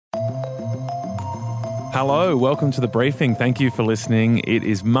Hello, welcome to The Briefing. Thank you for listening. It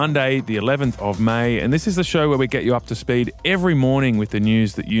is Monday, the 11th of May, and this is the show where we get you up to speed every morning with the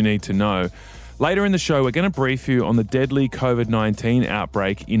news that you need to know. Later in the show, we're going to brief you on the deadly COVID-19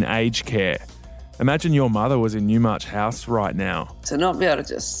 outbreak in aged care. Imagine your mother was in Newmarch House right now. To not be able to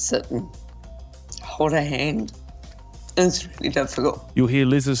just sit and hold her hand, it's really difficult. You'll hear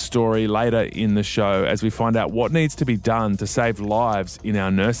Liz's story later in the show as we find out what needs to be done to save lives in our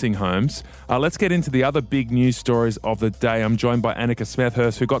nursing homes. Let's get into the other big news stories of the day. I'm joined by Annika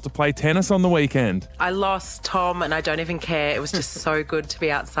Smethurst, who got to play tennis on the weekend. I lost, Tom, and I don't even care. It was just so good to be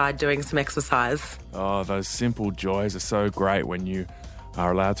outside doing some exercise. Oh, those simple joys are so great when you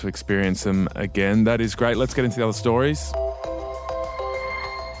are allowed to experience them again. That is great. Let's get into the other stories.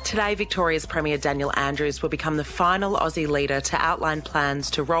 Today, Victoria's Premier Daniel Andrews will become the final Aussie leader to outline plans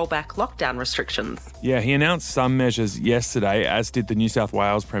to roll back lockdown restrictions. Yeah, he announced some measures yesterday, as did the New South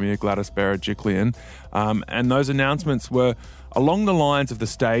Wales Premier Gladys Berejiklian. And those announcements were along the lines of the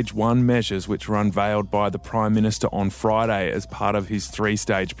Stage 1 measures which were unveiled by the Prime Minister on Friday as part of his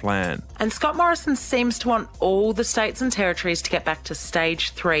three-stage plan. And Scott Morrison seems to want all the states and territories to get back to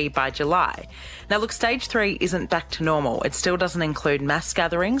Stage 3 by July. Now, look, Stage 3 isn't back to normal. It still doesn't include mass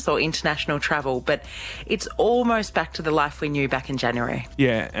gatherings or international travel, but it's almost back to the life we knew back in January.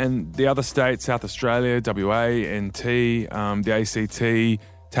 Yeah, and the other states, South Australia, WA, NT, the ACT,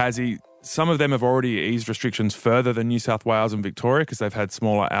 Tassie, some of them have already eased restrictions further than New South Wales and Victoria because they've had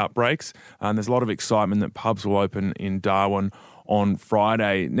smaller outbreaks. There's a lot of excitement that pubs will open in Darwin on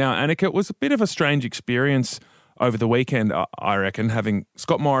Friday. Now, Annika, it was a bit of a strange experience over the weekend, I reckon, having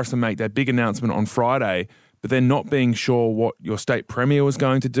Scott Morrison make that big announcement on Friday, but then not being sure what your state premier was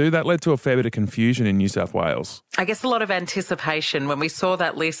going to do. That led to a fair bit of confusion in New South Wales. I guess a lot of anticipation when we saw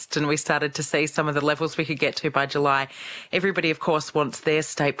that list and we started to see some of the levels we could get to by July. Everybody, of course, wants their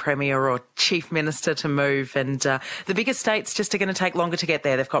state premier or chief minister to move, and the bigger states just are going to take longer to get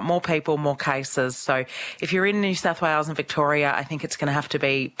there. They've got more people, more cases. So if you're in New South Wales and Victoria, I think it's going to have to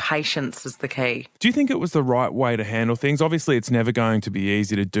be patience is the key. Do you think it was the right way to handle things? Obviously, it's never going to be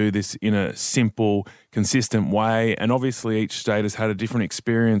easy to do this in a simple, consistent way, and obviously each state has had a different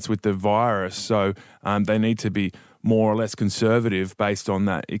experience with the virus, so they need to be more or less conservative based on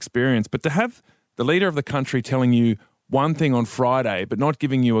that experience. But to have the leader of the country telling you one thing on Friday but not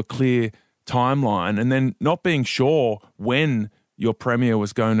giving you a clear timeline, and then not being sure when your premier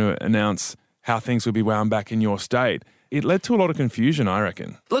was going to announce how things would be wound back in your state, it led to a lot of confusion, I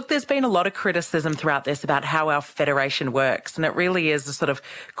reckon. Look, there's been a lot of criticism throughout this about how our federation works, and it really is a sort of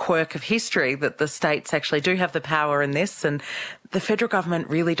quirk of history that the states actually do have the power in this, and the federal government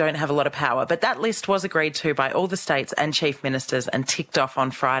really don't have a lot of power. But that list was agreed to by all the states and chief ministers and ticked off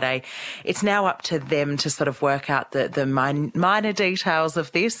on Friday. It's now up to them to sort of work out the minor details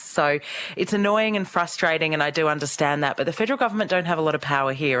of this. So it's annoying and frustrating, and I do understand that. But the federal government don't have a lot of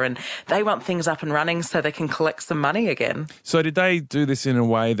power here, and they want things up and running so they can collect some money again. So did they do this in a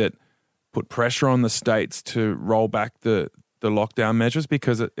way that put pressure on the states to roll back the lockdown measures?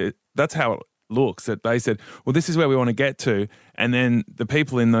 Because that's how it looks, that they said, well, this is where we want to get to, and then the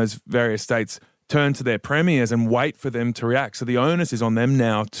people in those various states turn to their premiers and wait for them to react. So the onus is on them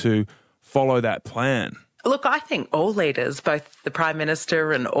now to follow that plan. Look, I think all leaders, both the Prime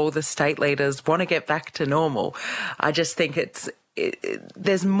Minister and all the state leaders, want to get back to normal. I just think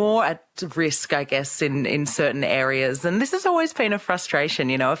there's more at risk, I guess, in certain areas. And this has always been a frustration.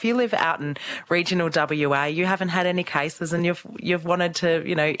 You know, if you live out in regional WA, you haven't had any cases and you've wanted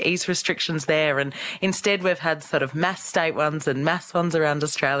to, ease restrictions there. And instead we've had sort of mass state ones and mass ones around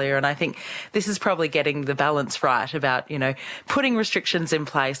Australia. And I think this is probably getting the balance right about, putting restrictions in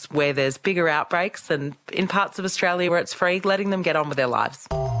place where there's bigger outbreaks, and in parts of Australia where it's free, letting them get on with their lives.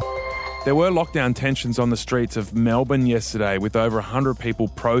 There were lockdown tensions on the streets of Melbourne yesterday with over 100 people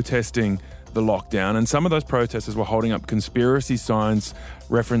protesting the lockdown, and some of those protesters were holding up conspiracy signs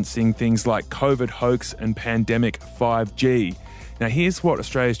referencing things like COVID hoax and pandemic 5G. Now, here's what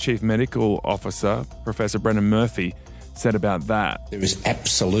Australia's Chief Medical Officer, Professor Brendan Murphy, said about that. There is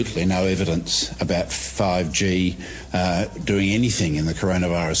absolutely no evidence about 5G doing anything in the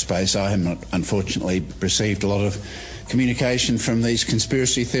coronavirus space. I haven't, unfortunately, received a lot of communication from these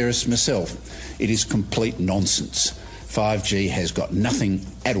conspiracy theorists myself. It is complete nonsense. 5G has got nothing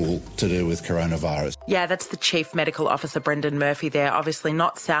at all to do with coronavirus. Yeah, that's the Chief Medical Officer, Brendan Murphy there, obviously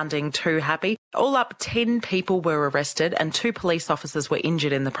not sounding too happy. All up, 10 people were arrested and 2 police officers were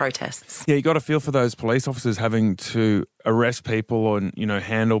injured in the protests. Yeah, you got to feel for those police officers having to arrest people and,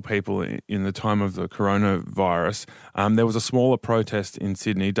 handle people in the time of the coronavirus. There was a smaller protest in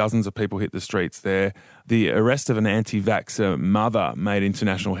Sydney. Dozens of people hit the streets there. The arrest of an anti-vaxxer mother made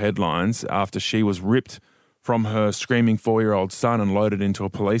international headlines after she was ripped from her screaming 4-year-old son and loaded into a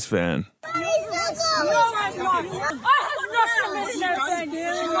police van.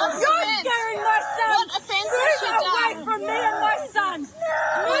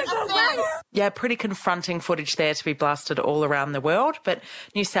 Yeah, pretty confronting footage there to be blasted all around the world, but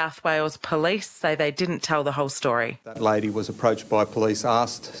New South Wales police say they didn't tell the whole story. That lady was approached by police,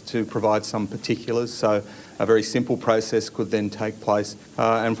 asked to provide some particulars, so a very simple process could then take place,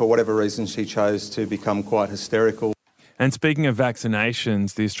 and for whatever reason she chose to become quite hysterical. And speaking of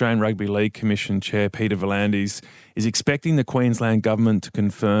vaccinations, the Australian Rugby League Commission Chair Peter V'landys is expecting the Queensland government to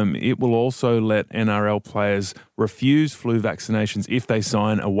confirm it will also let NRL players refuse flu vaccinations if they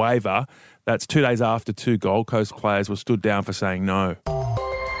sign a waiver. That's 2 days after 2 Gold Coast players were stood down for saying no.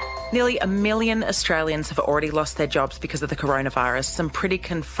 Nearly 1 million Australians have already lost their jobs because of the coronavirus. Some pretty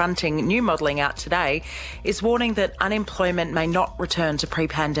confronting new modelling out today is warning that unemployment may not return to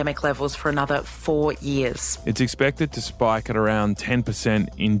pre-pandemic levels for another 4 years. It's expected to spike at around 10%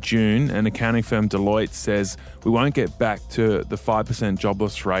 in June, and accounting firm Deloitte says we won't get back to the 5%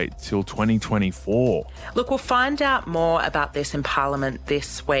 jobless rate till 2024. Look, we'll find out more about this in Parliament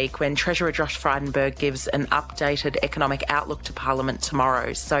this week when Treasurer Josh Frydenberg gives an updated economic outlook to Parliament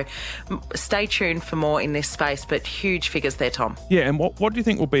tomorrow. So stay tuned for more in this space, but huge figures there, Tom. Yeah, and what do you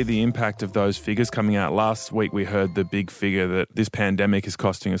think will be the impact of those figures coming out? Last week we heard the big figure that this pandemic is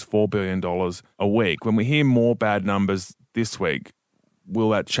costing us $4 billion a week. When we hear more bad numbers this week,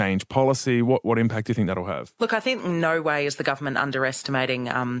 will that change policy? What impact do you think that'll have? Look, I think no way is the government underestimating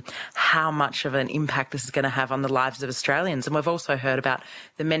how much of an impact this is going to have on the lives of Australians. And we've also heard about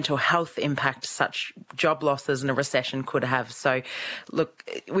the mental health impact such job losses and a recession could have. So, look,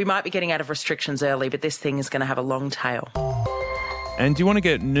 we might be getting out of restrictions early, but this thing is going to have a long tail. And do you want to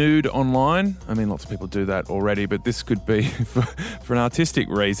get nude online? I mean, lots of people do that already, but this could be for an artistic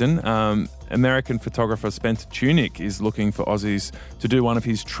reason. American photographer Spencer Tunick is looking for Aussies to do one of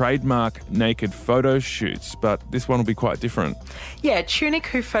his trademark naked photo shoots, but this one will be quite different. Yeah, Tunick,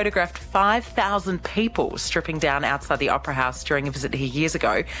 who photographed 5,000 people stripping down outside the Opera House during a visit here years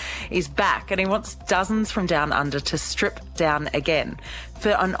ago, is back, and he wants dozens from down under to strip down again for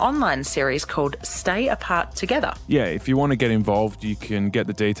an online series called Stay Apart Together. Yeah, if you want to get involved, you can get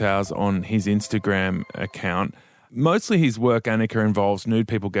the details on his Instagram account. Mostly his work, Annika, involves nude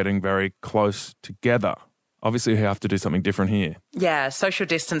people getting very close together. Obviously, you have to do something different here. Yeah, social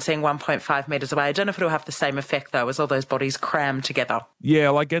distancing 1.5 metres away. I don't know if it'll have the same effect, though, as all those bodies crammed together. Yeah,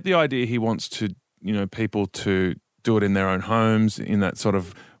 well, I get the idea he wants to, people to do it in their own homes, in that sort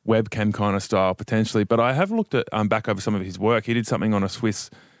of webcam kind of style, potentially. But I have looked at back over some of his work. He did something on a Swiss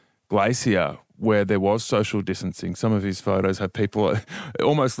glacier where there was social distancing. Some of his photos have people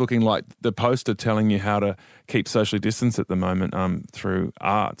almost looking like the poster telling you how to keep socially distanced at the moment through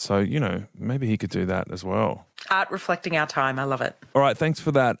art. So, maybe he could do that as well. Art reflecting our time. I love it. All right, thanks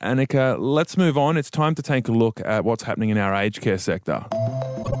for that, Annika. Let's move on. It's time to take a look at what's happening in our aged care sector.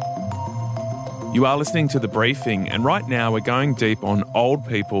 You are listening to The Briefing, and right now we're going deep on old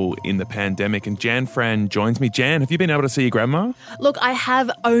people in the pandemic, and Jan Fran joins me. Jan, have you been able to see your grandma? Look, I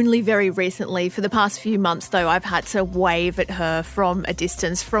have only very recently. For the past few months, though, I've had to wave at her from a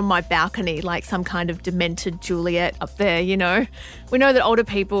distance, from my balcony, like some kind of demented Juliet up there, We know that older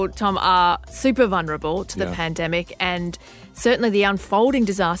people, Tom, are super vulnerable to the pandemic, and certainly the unfolding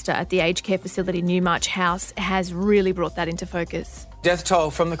disaster at the aged care facility Newmarch House has really brought that into focus. Death toll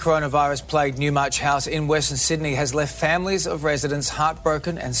from the coronavirus-plagued Newmarch House in Western Sydney has left families of residents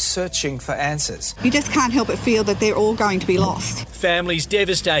heartbroken and searching for answers. You just can't help but feel that they're all going to be lost. Families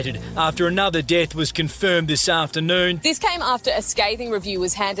devastated after another death was confirmed this afternoon. This came after a scathing review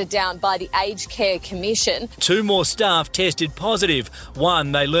was handed down by the Aged Care Commission. 2 more staff tested positive.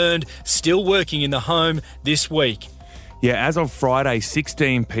 One, they learned, still working in the home this week. Yeah, as of Friday,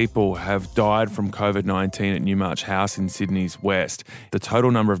 16 people have died from COVID-19 at Newmarch House in Sydney's west. The total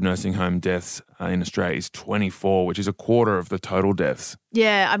number of nursing home deaths in Australia is 24, which is a quarter of the total deaths.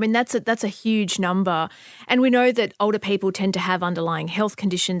 Yeah, I mean, that's a huge number. And we know that older people tend to have underlying health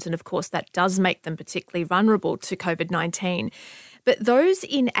conditions, and of course that does make them particularly vulnerable to COVID-19. But those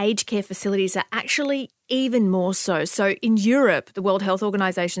in aged care facilities are actually even more so. So in Europe, the World Health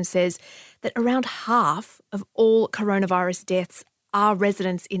Organization says that around half of all coronavirus deaths are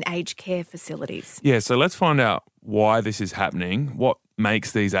residents in aged care facilities. Yeah, so let's find out why this is happening, what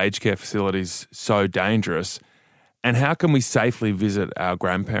makes these aged care facilities so dangerous, and how can we safely visit our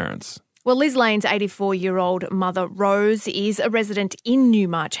grandparents? Well, Liz Lane's 84-year-old mother, Rose, is a resident in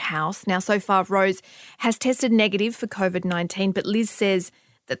Newmarch House. Now, so far, Rose has tested negative for COVID-19, but Liz says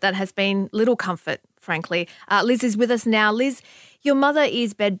that has been little comfort, frankly. Liz is with us now. Liz, your mother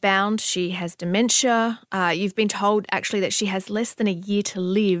is bedbound. She has dementia. You've been told, actually, that she has less than a year to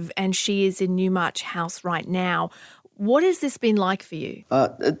live, and she is in Newmarch House right now. What has this been like for you?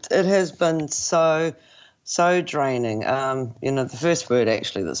 It has been so draining. The first word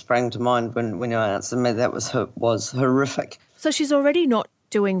actually that sprang to mind when you answered me, that was horrific. So she's already not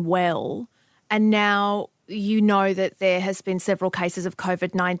doing well, and now you know that there has been several cases of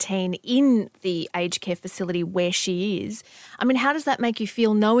COVID-19 in the aged care facility where she is. I mean, how does that make you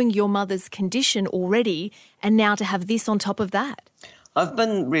feel knowing your mother's condition already and now to have this on top of that? I've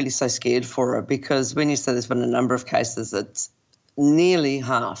been really so scared for her because when you say there's been a number of cases, it's nearly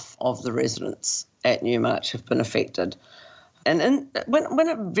half of the residents at Newmarch have been affected. And when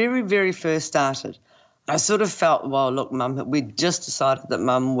it very, very first started, I sort of felt, well, look, Mum, we'd just decided that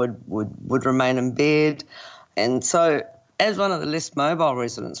Mum would remain in bed. And so as one of the less mobile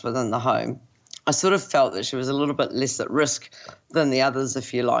residents within the home, I sort of felt that she was a little bit less at risk than the others,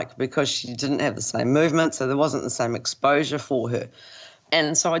 if you like, because she didn't have the same movement, so there wasn't the same exposure for her.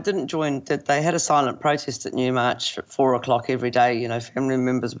 And so I didn't join. They had a silent protest at Newmarch at 4:00 every day. You know, family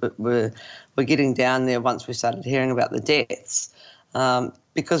members were getting down there once we started hearing about the deaths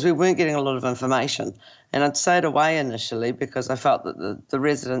because we weren't getting a lot of information. And I'd stayed away initially because I felt that the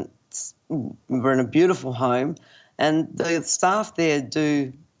residents were in a beautiful home and the staff there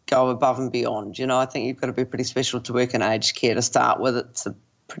do go above and beyond. You know, I think you've got to be pretty special to work in aged care to start with. It's a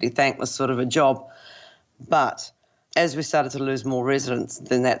pretty thankless sort of a job. But as we started to lose more residents,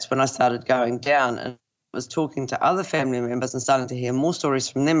 then that's when I started going down and was talking to other family members and starting to hear more stories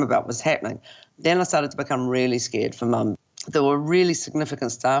from them about what's happening. Then I started to become really scared for Mum. There were really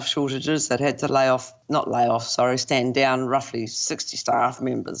significant staff shortages that had to stand down roughly 60 staff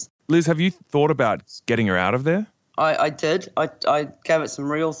members. Liz, have you thought about getting her out of there? I did. I gave it some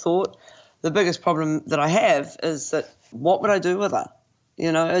real thought. The biggest problem that I have is that what would I do with her?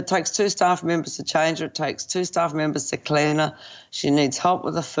 You know, it takes 2 staff members to change her. It takes 2 staff members to clean her. She needs help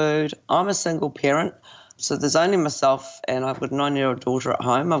with the food. I'm a single parent, so there's only myself and I've got a 9-year-old daughter at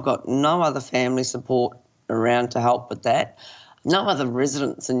home. I've got no other family support around to help with that. No other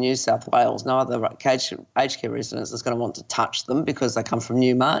residents in New South Wales, no other aged care residents is going to want to touch them because they come from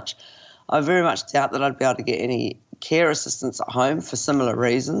Newmarch. I very much doubt that I'd be able to get any care assistance at home for similar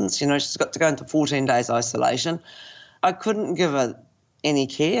reasons. You know, she's got to go into 14 days isolation. I couldn't give her any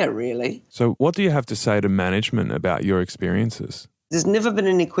care, really. So what do you have to say to management about your experiences? There's never been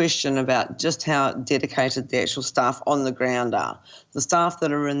any question about just how dedicated the actual staff on the ground are. The staff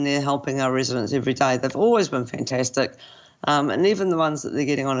that are in there helping our residents every day, they've always been fantastic. And even the ones that they're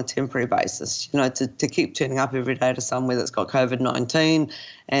getting on a temporary basis, you know, to keep turning up every day to somewhere that's got COVID-19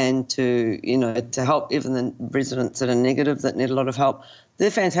 and to help even the residents that are negative that need a lot of help, they're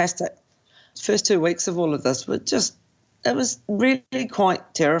fantastic. The first 2 weeks of all of this were it was really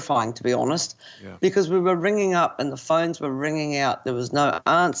quite terrifying, to be honest, because we were ringing up and the phones were ringing out. There was no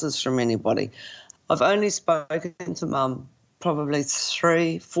answers from anybody. I've only spoken to Mum probably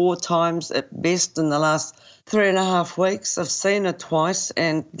 3-4 times at best in the last 3.5 weeks. I've seen her twice,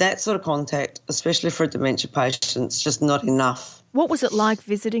 and that sort of contact, especially for a dementia patient, is just not enough. What was it like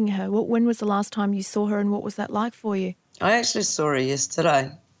visiting her? When was the last time you saw her and what was that like for you? I actually saw her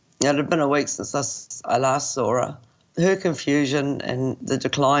yesterday. It had been a week since I last saw her. Her confusion and the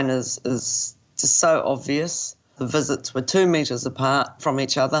decline is just so obvious. The visits were 2 metres apart from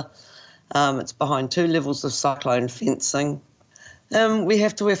each other. It's behind 2 levels of cyclone fencing. We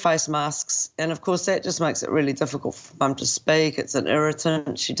have to wear face masks, and of course that just makes it really difficult for Mum to speak. It's an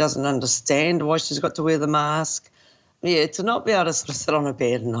irritant. She doesn't understand why she's got to wear the mask. Yeah, to not be able to sort of sit on a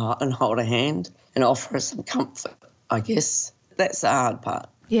bed and hold a hand and offer her some comfort, I guess. That's the hard part.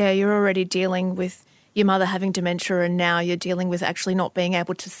 Yeah, you're already dealing with your mother having dementia and now you're dealing with actually not being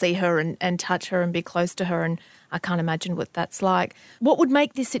able to see her and touch her and be close to her, and I can't imagine what that's like. What would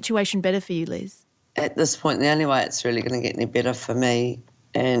make this situation better for you, Liz? At this point, the only way it's really going to get any better for me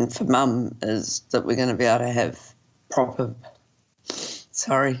and for Mum is that we're going to be able to have proper...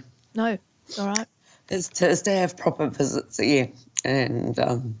 Sorry. No, it's all right. Is to have proper visits, yeah. And,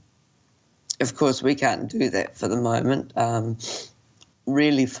 of course, we can't do that for the moment.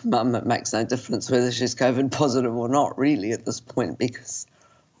 Really, for Mum, it makes no difference whether she's COVID positive or not, really, at this point, because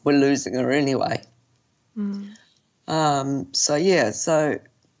we're losing her anyway. So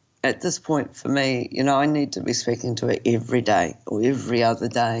at this point for me, I need to be speaking to her every day or every other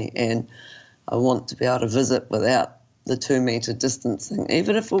day, and I want to be able to visit without the 2 metre distancing.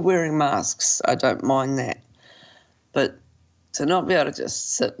 Even if we're wearing masks, I don't mind that. But to not be able to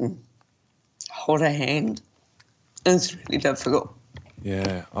just sit and hold her hand, it's really difficult.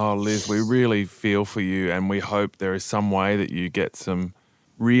 Yeah. Oh, Liz, we really feel for you, and we hope there is some way that you get some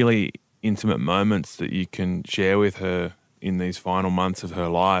really intimate moments that you can share with her in these final months of her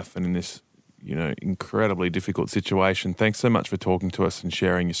life and in this, incredibly difficult situation. Thanks so much for talking to us and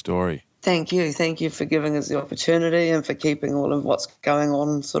sharing your story. Thank you. Thank you for giving us the opportunity and for keeping all of what's going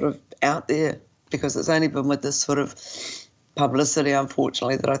on sort of out there, because it's only been with this sort of publicity,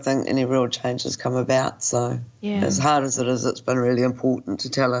 unfortunately, that I think any real change has come about. So as hard as it is, it's been really important to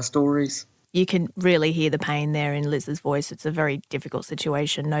tell our stories. You can really hear the pain there in Liz's voice. It's a very difficult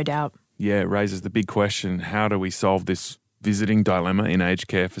situation, no doubt. Yeah, it raises the big question, how do we solve this visiting dilemma in aged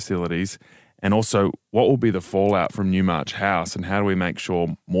care facilities? And also, what will be the fallout from Newmarch House, and how do we make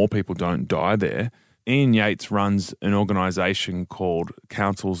sure more people don't die there? Ian Yates runs an organisation called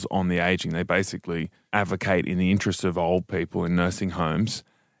Councils on the Ageing. They basically advocate in the interests of old people in nursing homes.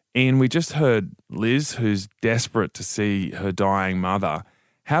 Ian, we just heard Liz, who's desperate to see her dying mother.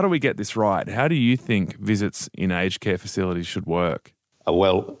 How do we get this right? How do you think visits in aged care facilities should work?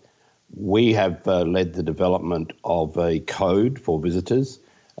 Well, we have led the development of a code for visitors,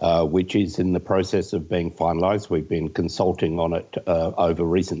 which is in the process of being finalised. We've been consulting on it over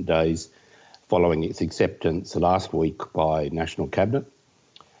recent days following its acceptance last week by National Cabinet.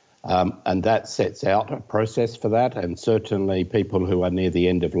 And that sets out a process for that, and certainly people who are near the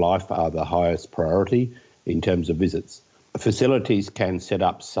end of life are the highest priority in terms of visits. Facilities can set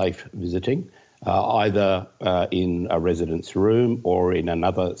up safe visiting, either in a resident's room or in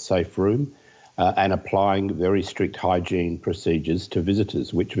another safe room, and applying very strict hygiene procedures to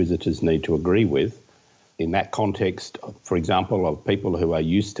visitors, which visitors need to agree with. In that context, for example, of people who are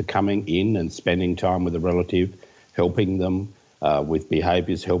used to coming in and spending time with a relative, helping them with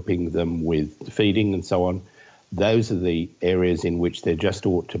behaviours, helping them with feeding and so on, those are the areas in which there just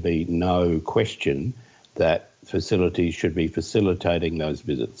ought to be no question that facilities should be facilitating those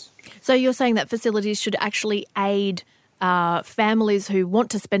visits. So you're saying that facilities should actually aid families who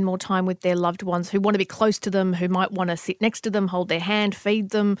want to spend more time with their loved ones, who want to be close to them, who might want to sit next to them, hold their hand, feed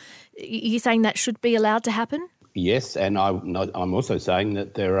them. You're saying that should be allowed to happen? Yes, and I'm also saying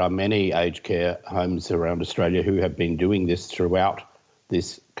that there are many aged care homes around Australia who have been doing this throughout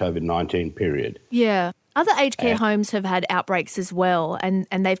this COVID-19 period. Yeah. Other aged care homes have had outbreaks as well, and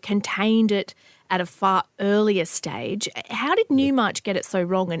they've contained it at a far earlier stage. How did Newmarch get it so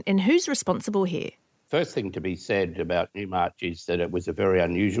wrong, and who's responsible here? First thing to be said about Newmarch is that it was a very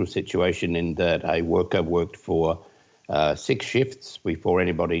unusual situation in that a worker worked for 6 shifts before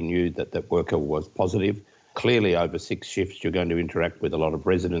anybody knew that that worker was positive. Clearly, over 6 shifts, you're going to interact with a lot of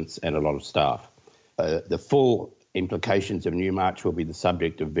residents and a lot of staff. The full implications of Newmarch will be the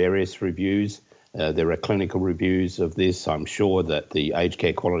subject of various reviews. There are clinical reviews of this. I'm sure that the Aged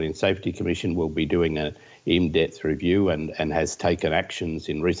Care Quality and Safety Commission will be doing an in-depth review and has taken actions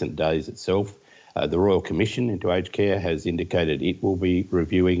in recent days itself. The Royal Commission into Aged Care has indicated it will be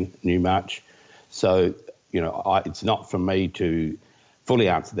reviewing Newmarch. So, it's not for me to fully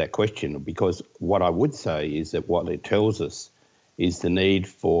answer that question, because what I would say is that what it tells us is the need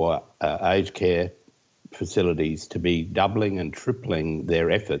for aged care facilities to be doubling and tripling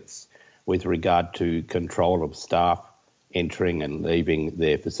their efforts with regard to control of staff entering and leaving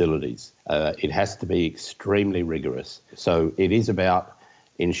their facilities. It has to be extremely rigorous. So it is about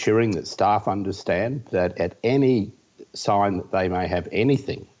ensuring that staff understand that at any sign that they may have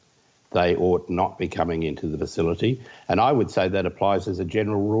anything, they ought not be coming into the facility. And I would say that applies as a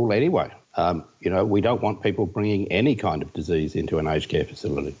general rule anyway. We don't want people bringing any kind of disease into an aged care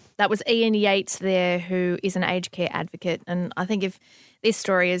facility. That was Ian Yates there, who is an aged care advocate. And I think if this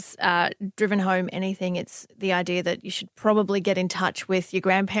story has driven home anything, it's the idea that you should probably get in touch with your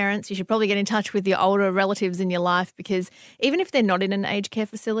grandparents. You should probably get in touch with your older relatives in your life, because even if they're not in an aged care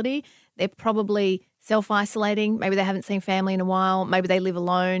facility, they're probably self-isolating. Maybe they haven't seen family in a while. Maybe they live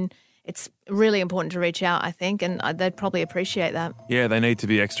alone. It's really important to reach out, I think, and they'd probably appreciate that. Yeah, they need to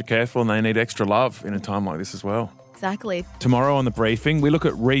be extra careful, and they need extra love in a time like this as well. Exactly. Tomorrow on The Briefing, we look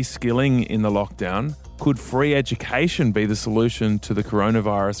at reskilling in the lockdown. Could free education be the solution to the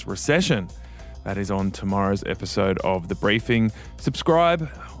coronavirus recession? That is on tomorrow's episode of The Briefing. Subscribe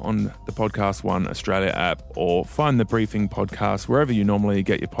on the Podcast One Australia app, or find The Briefing podcast wherever you normally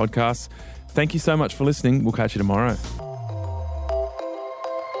get your podcasts. Thank you so much for listening. We'll catch you tomorrow.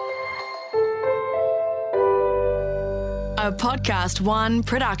 A Podcast One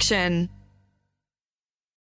production.